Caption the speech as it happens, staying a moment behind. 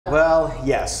Well,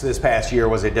 yes, this past year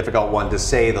was a difficult one to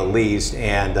say the least,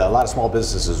 and a lot of small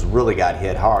businesses really got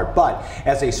hit hard. But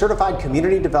as a certified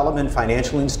community development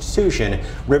financial institution,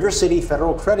 River City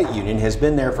Federal Credit Union has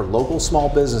been there for local small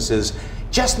businesses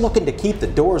just looking to keep the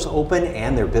doors open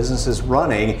and their businesses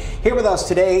running. Here with us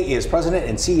today is President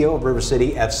and CEO of River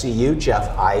City FCU,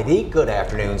 Jeff Ivey. Good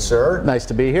afternoon, sir. Nice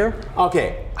to be here.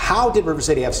 Okay, how did River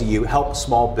City FCU help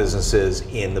small businesses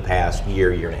in the past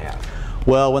year and a half?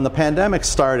 Well, when the pandemic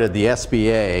started, the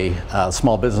SBA,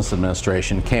 Small Business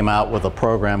Administration, came out with a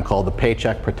program called the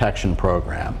Paycheck Protection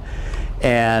Program.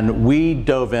 And we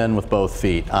dove in with both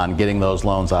feet on getting those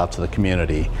loans out to the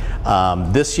community.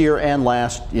 This year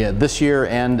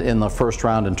and in the first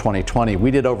round in 2020,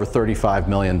 we did over $35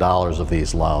 million of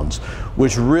these loans,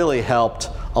 which really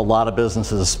helped a lot of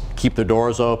businesses keep their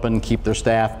doors open, keep their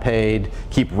staff paid,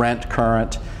 keep rent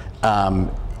current.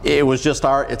 It was just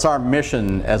it's our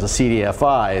mission as a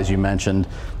CDFI, as you mentioned,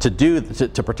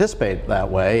 to participate that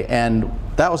way, and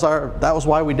that was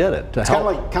why we did it. It's kind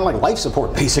of like life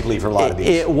support, basically, for a lot of these.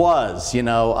 It was, as you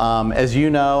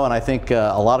know, and I think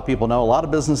a lot of people know, a lot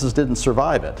of businesses didn't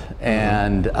survive it,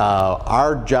 and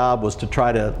our job was to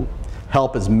try to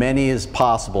help as many as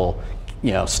possible,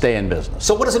 stay in business.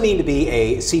 So, what does it mean to be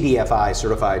a CDFI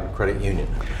certified credit union?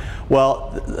 Well,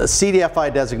 the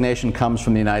CDFI designation comes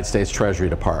from the United States Treasury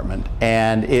Department,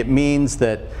 and it means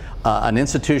that an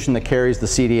institution that carries the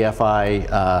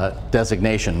CDFI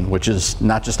designation, which is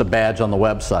not just a badge on the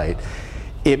website,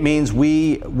 it means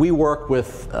we work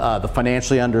with the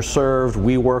financially underserved,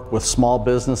 we work with small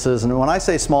businesses, and when I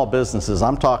say small businesses,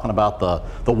 I'm talking about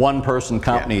the one-person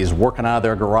companies working out of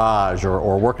their garage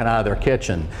or working out of their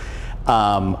kitchen.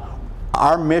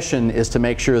 Our mission is to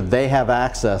make sure they have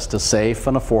access to safe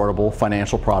and affordable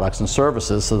financial products and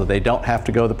services so that they don't have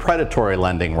to go the predatory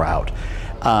lending route.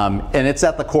 And it's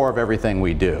at the core of everything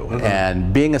we do.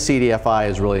 And being a CDFI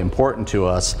is really important to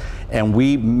us, and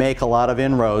we make a lot of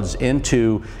inroads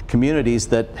into communities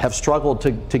that have struggled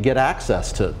to get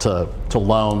access to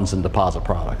loans and deposit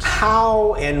products.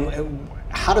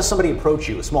 How does somebody approach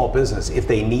you, a small business, if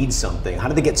they need something? How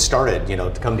do they get started,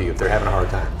 to come to you if they're having a hard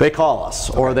time? They call us,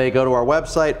 or they go to our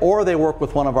website, or they work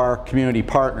with one of our community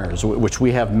partners, which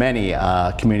we have many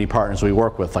community partners we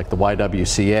work with, like the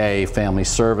YWCA, Family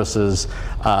Services,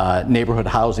 Neighborhood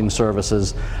Housing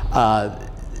Services.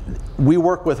 We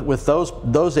work with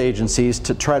those agencies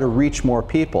to try to reach more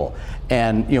people,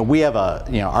 and we have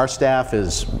our staff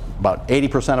is about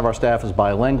 80% of our staff is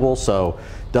bilingual, so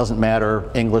doesn't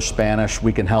matter English, Spanish,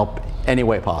 we can help any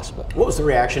way possible. What was the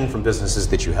reaction from businesses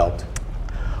that you helped?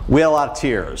 We had a lot of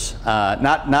tears,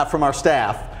 not from our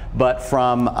staff, but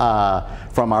from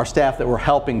our staff that were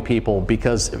helping people,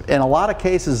 because in a lot of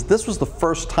cases this was the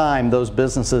first time those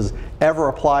businesses ever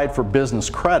applied for business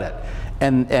credit.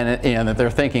 And they're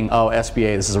thinking, oh,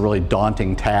 SBA, this is a really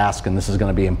daunting task and this is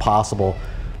going to be impossible.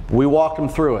 We walked them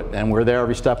through it, and we're there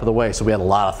every step of the way, so we had a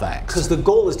lot of thanks. Because the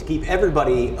goal is to keep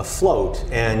everybody afloat,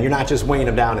 and you're not just weighing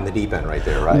them down in the deep end right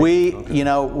there, right?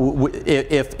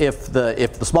 If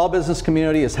the small business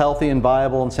community is healthy and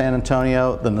viable in San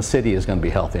Antonio, then the city is going to be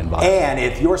healthy and viable. And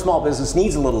if your small business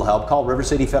needs a little help, call River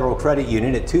City Federal Credit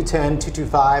Union at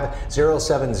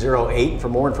 210-225-0708. For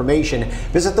more information,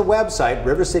 visit the website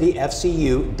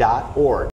rivercityfcu.org.